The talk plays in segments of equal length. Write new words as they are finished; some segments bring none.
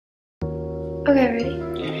Okay,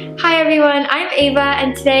 ready? Hi everyone, I'm Ava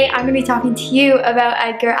and today I'm going to be talking to you about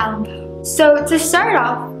Edgar Allan Poe. So to start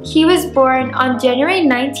off, he was born on January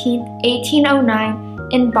 19th, 1809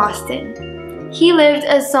 in Boston. He lived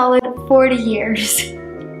a solid 40 years.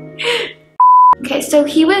 Okay, so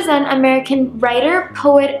he was an American writer,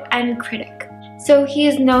 poet, and critic. So he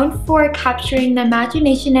is known for capturing the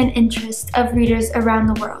imagination and interest of readers around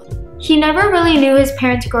the world. He never really knew his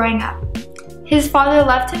parents growing up. His father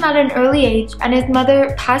left him at an early age and his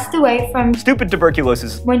mother passed away from stupid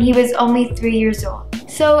tuberculosis when he was only 3 years old.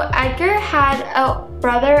 So Edgar had a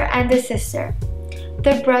brother and a sister.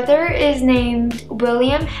 The brother is named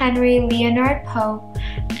William Henry Leonard Poe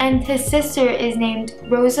and his sister is named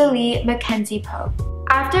Rosalie Mackenzie Poe.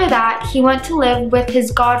 After that, he went to live with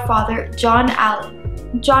his godfather, John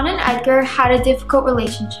Allan. John and Edgar had a difficult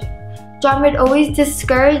relationship. John would always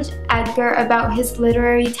discourage Edgar about his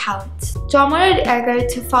literary talents. John wanted Edgar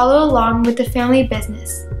to follow along with the family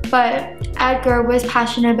business, but Edgar was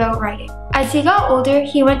passionate about writing. As he got older,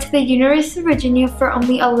 he went to the University of Virginia for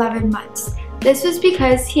only 11 months. This was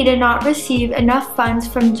because he did not receive enough funds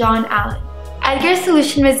from John Allan. Edgar's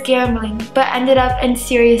solution was gambling, but ended up in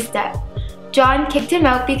serious debt. John kicked him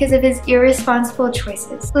out because of his irresponsible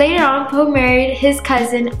choices. Later on, Poe married his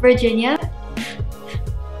cousin, Virginia.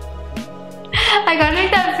 I gotta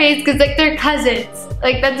make that face because like they're cousins.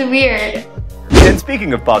 Like that's weird. And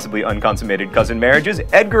speaking of possibly unconsummated cousin marriages,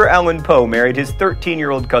 Edgar Allan Poe married his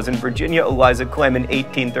 13-year-old cousin Virginia Eliza Clem in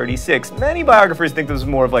 1836. Many biographers think this was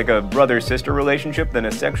more of like a brother-sister relationship than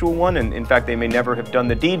a sexual one, and in fact they may never have done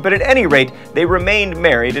the deed, but at any rate, they remained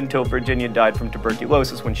married until Virginia died from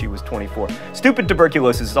tuberculosis when she was 24. Stupid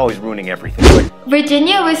tuberculosis is always ruining everything.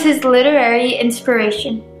 Virginia was his literary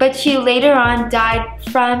inspiration, but she later on died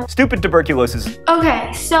from stupid tuberculosis.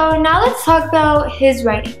 Okay, so now let's talk about his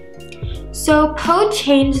writing. So Poe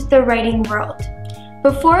changed the writing world.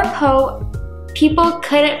 Before Poe, people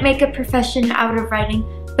couldn't make a profession out of writing,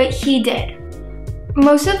 but he did.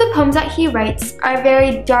 Most of the poems that he writes are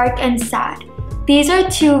very dark and sad. These are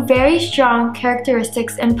two very strong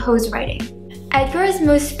characteristics in Poe's writing. Edgar's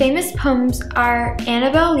most famous poems are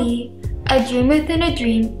Annabel Lee, A Dream Within a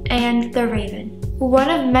Dream, and The Raven. One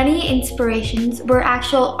of many inspirations were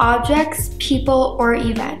actual objects, people, or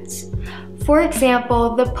events. For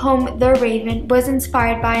example, the poem The Raven was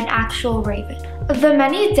inspired by an actual raven. The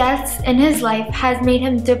many deaths in his life has made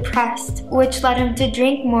him depressed, which led him to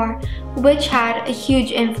drink more, which had a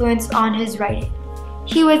huge influence on his writing.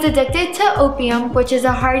 He was addicted to opium, which is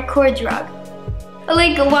a hardcore drug.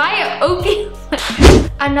 Like, why opium?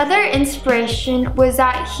 Another inspiration was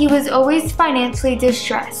that he was always financially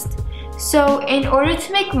distressed. So in order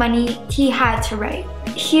to make money, he had to write.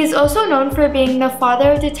 He is also known for being the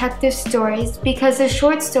father of detective stories because the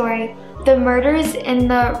short story, The Murders in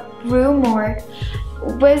the Rue Morgue,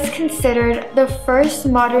 was considered the first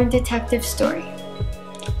modern detective story.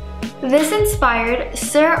 This inspired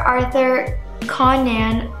Sir Arthur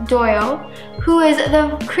Conan Doyle, who is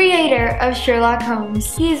the creator of Sherlock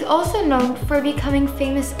Holmes. He is also known for becoming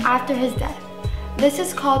famous after his death. This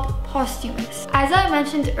is called posthumous. As I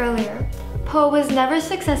mentioned earlier, Poe was never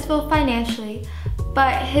successful financially,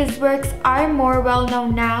 but his works are more well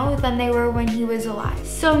known now than they were when he was alive.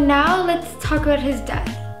 So now let's talk about his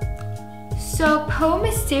death. So Poe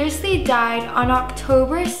mysteriously died on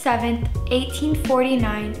October 7th,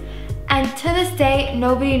 1849, and to this day,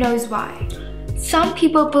 nobody knows why. Some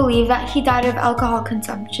people believe that he died of alcohol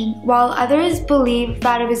consumption, while others believe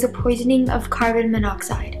that it was a poisoning of carbon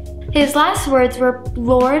monoxide. His last words were,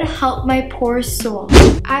 "Lord, help my poor soul."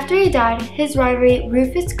 After he died, his rival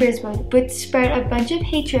Rufus Griswold would spread a bunch of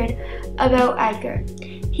hatred about Edgar.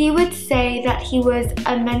 He would say that he was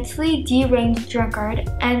a mentally deranged drunkard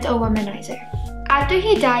and a womanizer. After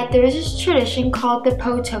he died, there was this tradition called the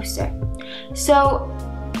Poe Toaster. So,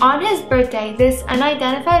 on his birthday, this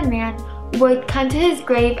unidentified man would come to his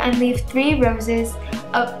grave and leave 3 roses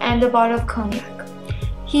and a bottle of cognac.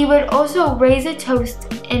 He would also raise a toast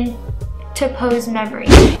to Poe's memory.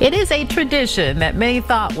 It is a tradition that many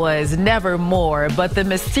thought was never more, but the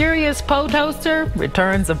mysterious Poe Toaster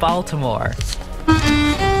returns to Baltimore.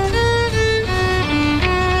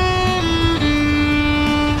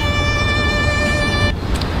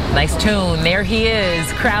 Nice tune. There he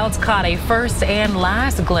is. Crowds caught a first and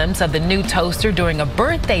last glimpse of the new toaster during a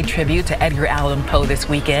birthday tribute to Edgar Allan Poe this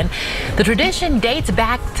weekend. The tradition dates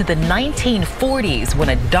back to to the 1940s when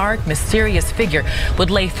a dark, mysterious figure would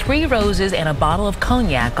lay 3 roses and a bottle of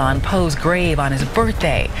cognac on Poe's grave on his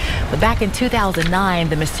birthday. But back in 2009,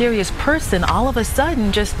 the mysterious person all of a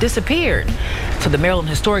sudden just disappeared. So the Maryland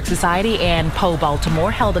Historic Society and Poe Baltimore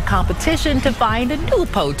held a competition to find a new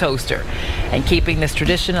Poe toaster. And keeping this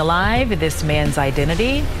tradition alive, this man's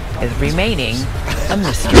identity is remaining a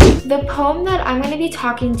mystery. The poem that I'm going to be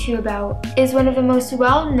talking to you about is one of the most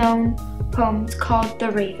well-known poems called The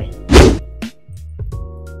Raven.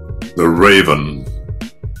 The Raven.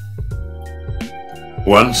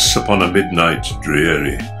 Once upon a midnight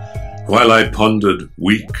dreary, while I pondered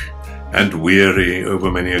weak and weary over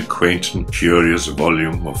many a quaint and curious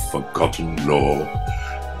volume of forgotten lore,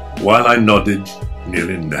 while I nodded,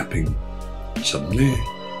 nearly napping, suddenly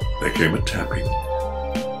there came a tapping,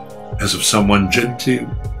 as of someone gently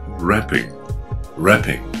rapping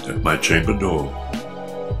at my chamber door.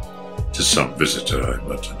 "'Tis some visitor," I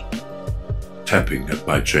muttered, tapping at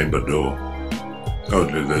my chamber door.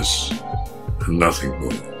 Only this, and nothing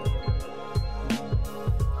more.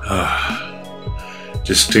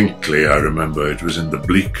 Distinctly I remember it was in the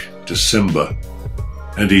bleak December,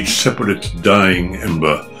 and each separate dying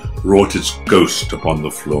ember wrought its ghost upon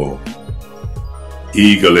the floor.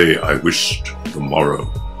 Eagerly I wished the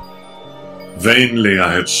morrow. Vainly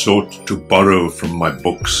I had sought to borrow from my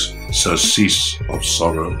books surcease of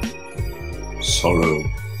sorrow, sorrow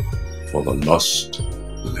for the lost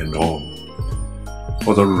Lenore,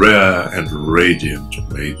 for the rare and radiant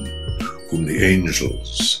maiden whom the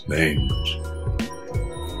angels named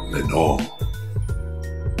Lenore.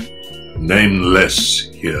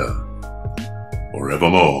 Nameless here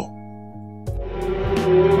forevermore.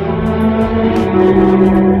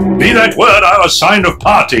 Be that word our sign of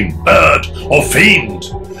parting, bird or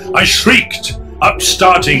fiend, I shrieked,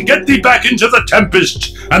 upstarting, get thee back into the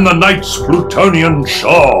tempest and the night's Plutonian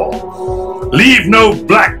shore. Leave no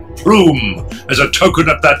black plume as a token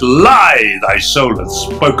of that lie thy soul hath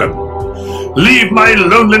spoken. Leave my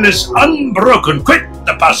loneliness unbroken, quit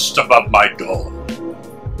the bust above my door.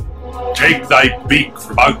 Take thy beak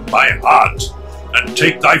from out my heart, and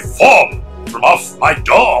take thy form from off my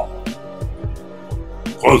door.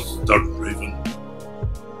 Quoth the Raven,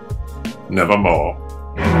 nevermore.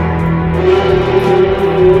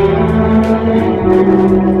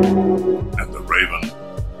 And the Raven,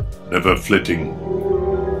 never flitting,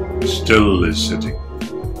 still is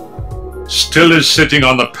sitting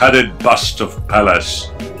on the padded bust of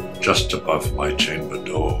Pallas, just above my chamber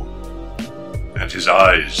door. And his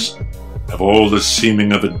eyes have all the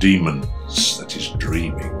seeming of a demon's that is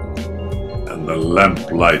dreaming, and the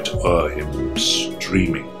lamplight o'er him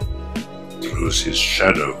streaming throws his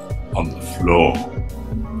shadow on the floor.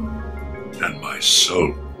 And my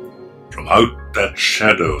soul, from out that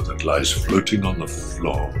shadow that lies floating on the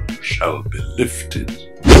floor, shall be lifted.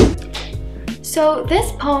 So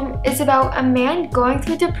this poem is about a man going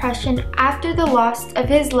through depression after the loss of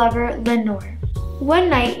his lover Lenore. One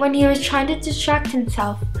night when he was trying to distract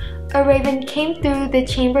himself, a raven came through the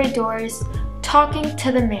chamber doors talking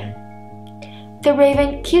to the man. The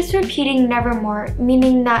raven keeps repeating nevermore,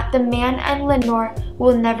 meaning that the man and Lenore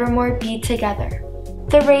will nevermore be together.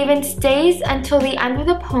 The raven stays until the end of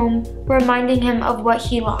the poem, reminding him of what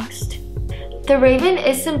he lost. The raven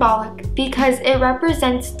is symbolic because it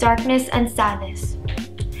represents darkness and sadness.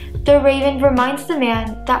 The raven reminds the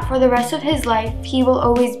man that for the rest of his life, he will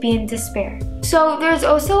always be in despair. So there's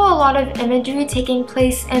also a lot of imagery taking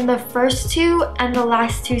place in the first 2 and the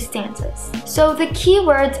last 2 stanzas. So the key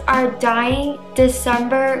words are dying,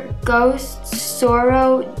 December, ghosts,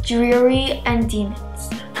 sorrow, dreary, and demons.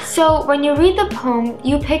 So when you read the poem,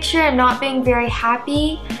 you picture it not being very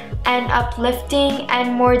happy and uplifting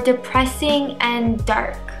and more depressing and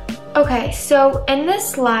dark. Okay, so in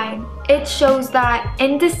this line, it shows that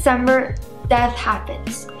in December, death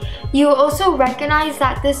happens. You also recognize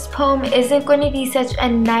that this poem isn't going to be such a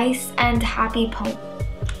nice and happy poem.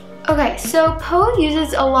 Okay, so Poe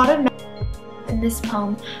uses a lot of metaphors in this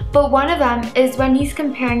poem, but one of them is when he's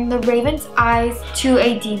comparing the raven's eyes to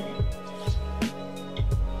a demon.